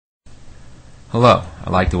Hello,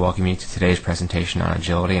 I'd like to welcome you to today's presentation on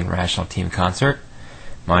Agility and Rational Team Concert.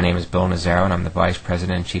 My name is Bill Nazaro and I'm the Vice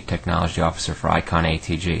President and Chief Technology Officer for ICON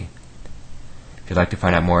ATG. If you'd like to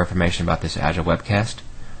find out more information about this Agile webcast,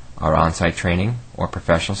 our on-site training, or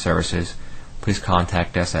professional services, please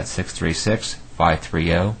contact us at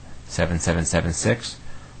 636-530-7776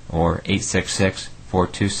 or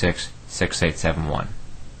 866-426-6871.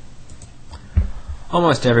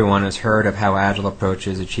 Almost everyone has heard of how Agile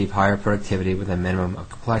approaches achieve higher productivity with a minimum of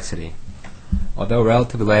complexity. Although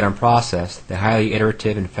relatively light on process, the highly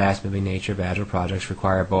iterative and fast-moving nature of Agile projects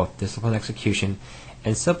require both disciplined execution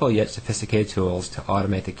and simple yet sophisticated tools to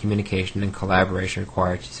automate the communication and collaboration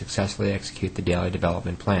required to successfully execute the daily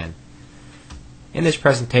development plan. In this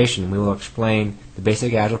presentation, we will explain the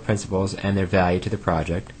basic Agile principles and their value to the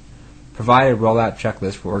project, provide a rollout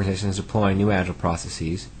checklist for organizations deploying new Agile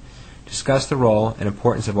processes, discuss the role and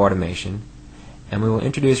importance of automation, and we will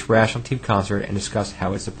introduce Rational Team Concert and discuss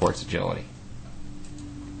how it supports agility.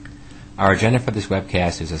 Our agenda for this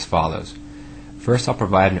webcast is as follows. First, I'll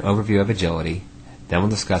provide an overview of agility, then we'll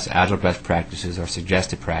discuss Agile best practices or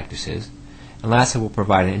suggested practices, and lastly we'll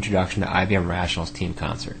provide an introduction to IBM Rational's Team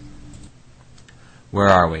Concert. Where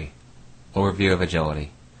are we? Overview of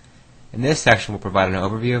agility. In this section we'll provide an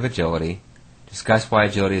overview of agility, discuss why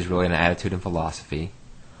agility is really an attitude and philosophy,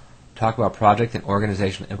 talk about project and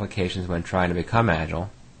organizational implications when trying to become Agile,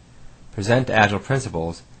 present Agile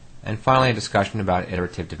principles, and finally a discussion about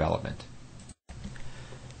iterative development.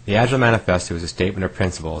 The Agile Manifesto is a statement of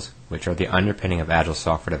principles which are the underpinning of Agile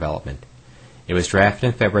software development. It was drafted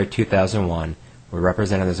in February 2001 where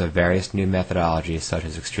representatives of various new methodologies such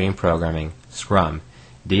as extreme programming, Scrum,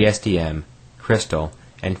 DSDM, Crystal,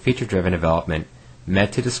 and feature-driven development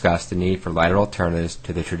met to discuss the need for lighter alternatives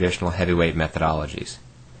to the traditional heavyweight methodologies.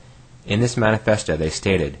 In this manifesto, they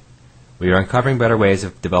stated, "We are uncovering better ways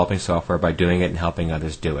of developing software by doing it and helping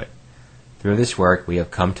others do it. Through this work, we have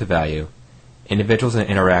come to value individuals and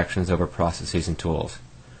interactions over processes and tools,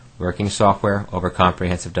 working software over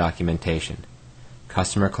comprehensive documentation,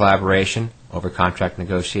 customer collaboration over contract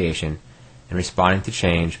negotiation, and responding to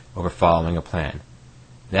change over following a plan.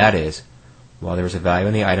 That is, while there is a value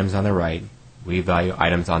in the items on the right, we value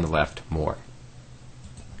items on the left more."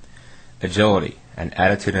 Agility, and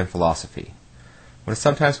attitude and philosophy. What is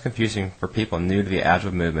sometimes confusing for people new to the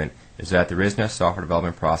Agile movement is that there is no software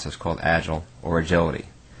development process called Agile or agility.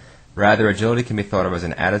 Rather, agility can be thought of as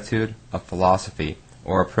an attitude, a philosophy,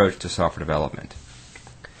 or approach to software development.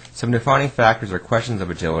 Some defining factors or questions of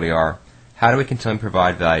agility are, how do we continually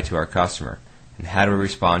provide value to our customer, and how do we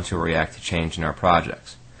respond to or react to change in our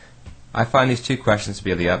projects? I find these two questions to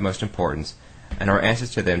be of the utmost importance, and our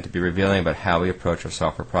answers to them to be revealing about how we approach our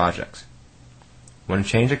software projects. When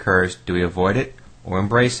change occurs, do we avoid it or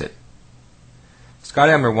embrace it? Scott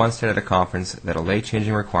Elmer once said at a conference that a late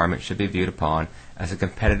changing requirement should be viewed upon as a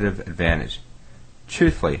competitive advantage.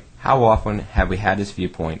 Truthfully, how often have we had this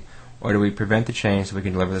viewpoint, or do we prevent the change so we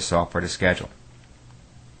can deliver the software to schedule?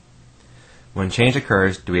 When change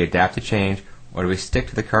occurs, do we adapt to change, or do we stick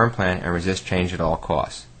to the current plan and resist change at all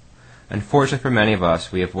costs? Unfortunately for many of us,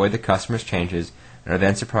 we avoid the customer's changes and are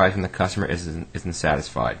then surprised when the customer isn't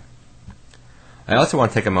satisfied. I also want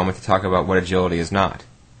to take a moment to talk about what agility is not.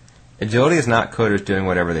 Agility is not coders doing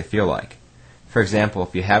whatever they feel like. For example,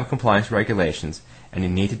 if you have compliance regulations and you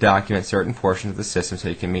need to document certain portions of the system so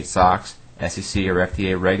you can meet SOX, SEC, or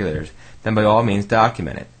FDA regulators, then by all means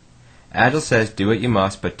document it. Agile says do what you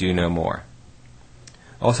must, but do no more.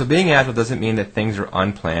 Also, being Agile doesn't mean that things are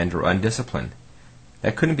unplanned or undisciplined.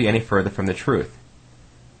 That couldn't be any further from the truth.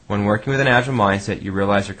 When working with an Agile mindset, you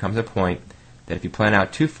realize there comes a point that if you plan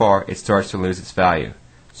out too far, it starts to lose its value.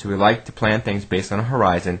 So we like to plan things based on a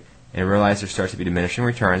horizon and realize there starts to be diminishing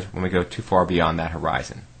returns when we go too far beyond that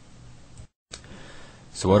horizon.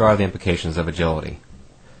 So what are the implications of agility?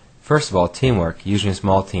 First of all, teamwork, usually in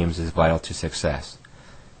small teams, is vital to success.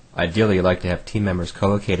 Ideally, you like to have team members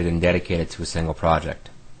co-located and dedicated to a single project.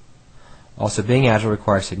 Also, being Agile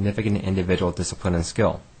requires significant individual discipline and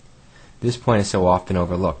skill. This point is so often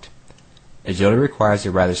overlooked. Agility requires a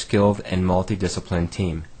rather skilled and multidisciplined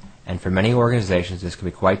team, and for many organizations this can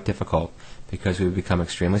be quite difficult because we've become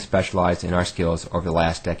extremely specialized in our skills over the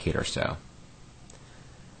last decade or so.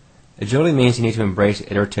 Agility means you need to embrace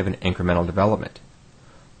iterative and incremental development.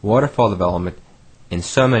 Waterfall development in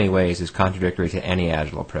so many ways is contradictory to any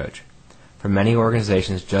Agile approach. For many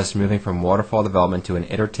organizations, just moving from waterfall development to an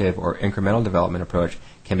iterative or incremental development approach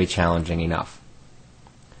can be challenging enough.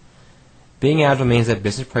 Being Agile means that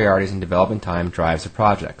business priorities and development time drives the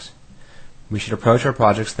projects. We should approach our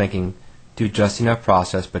projects thinking, do just enough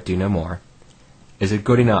process but do no more. Is it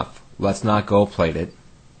good enough? Let's not gold plate it.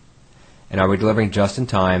 And are we delivering just in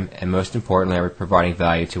time, and most importantly, are we providing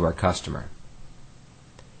value to our customer?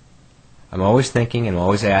 I'm always thinking and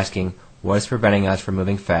always asking, what is preventing us from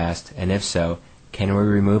moving fast, and if so, can we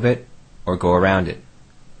remove it or go around it?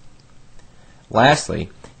 Lastly,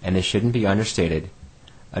 and this shouldn't be understated,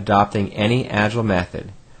 adopting any Agile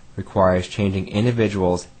method requires changing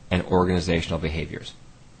individuals and organizational behaviors.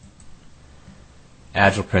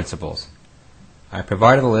 Agile Principles. I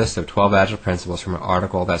provided a list of 12 Agile Principles from an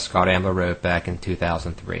article that Scott Ambler wrote back in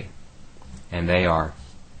 2003. And they are: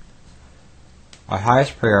 our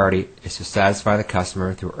highest priority is to satisfy the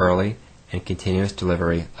customer through early and continuous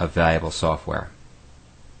delivery of valuable software.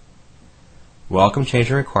 Welcome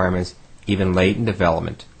changing requirements even late in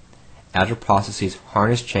development. Agile processes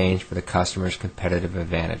harness change for the customer's competitive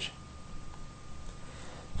advantage.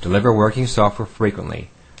 Deliver working software frequently,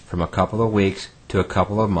 from a couple of weeks to a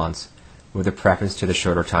couple of months, with a preference to the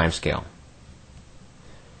shorter time scale.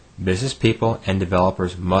 Business people and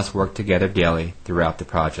developers must work together daily throughout the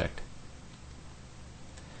project.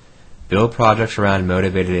 Build projects around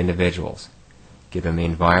motivated individuals. Give them the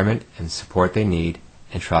environment and support they need,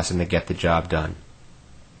 and trust them to get the job done.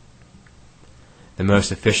 The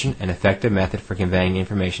most efficient and effective method for conveying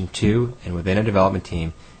information to and within a development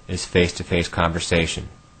team is face-to-face conversation.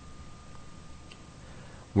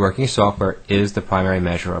 Working software is the primary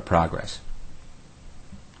measure of progress.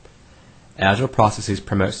 Agile processes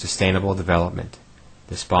promote sustainable development.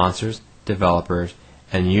 The sponsors, developers,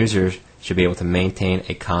 and users should be able to maintain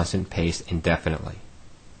a constant pace indefinitely.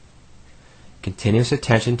 Continuous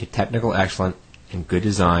attention to technical excellence and good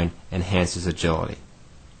design enhances agility.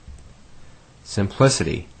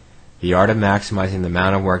 Simplicity, the art of maximizing the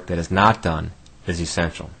amount of work that is not done, is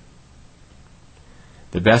essential.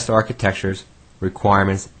 The best architectures,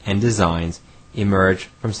 requirements, and designs emerge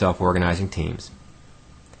from self-organizing teams.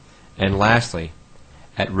 And lastly,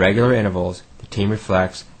 at regular intervals, the team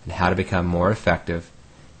reflects on how to become more effective,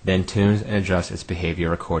 then tunes and adjusts its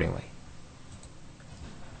behavior accordingly.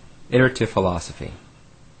 Iterative Philosophy.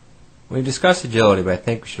 We've discussed agility, but I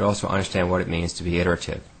think we should also understand what it means to be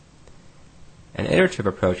iterative. An iterative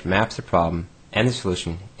approach maps the problem and the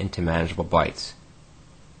solution into manageable bites.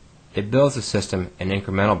 It builds the system in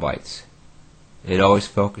incremental bites. It always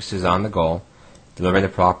focuses on the goal, delivering the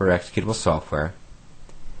proper executable software.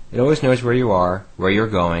 It always knows where you are, where you're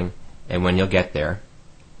going, and when you'll get there.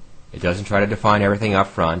 It doesn't try to define everything up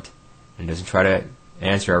front, and doesn't try to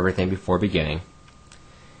answer everything before beginning.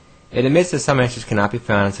 It admits that some answers cannot be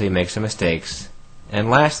found until you make some mistakes. And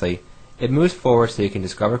lastly, it moves forward so you can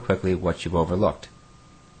discover quickly what you've overlooked.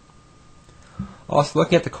 Also,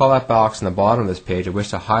 looking at the call-out box on the bottom of this page, I wish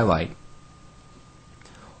to highlight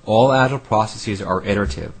all Agile processes are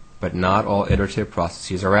iterative, but not all iterative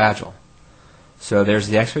processes are Agile. So there's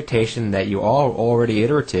the expectation that you are already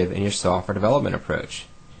iterative in your software development approach.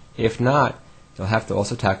 If not, you'll have to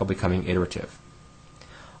also tackle becoming iterative.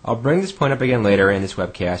 I'll bring this point up again later in this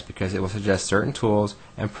webcast because it will suggest certain tools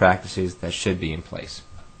and practices that should be in place.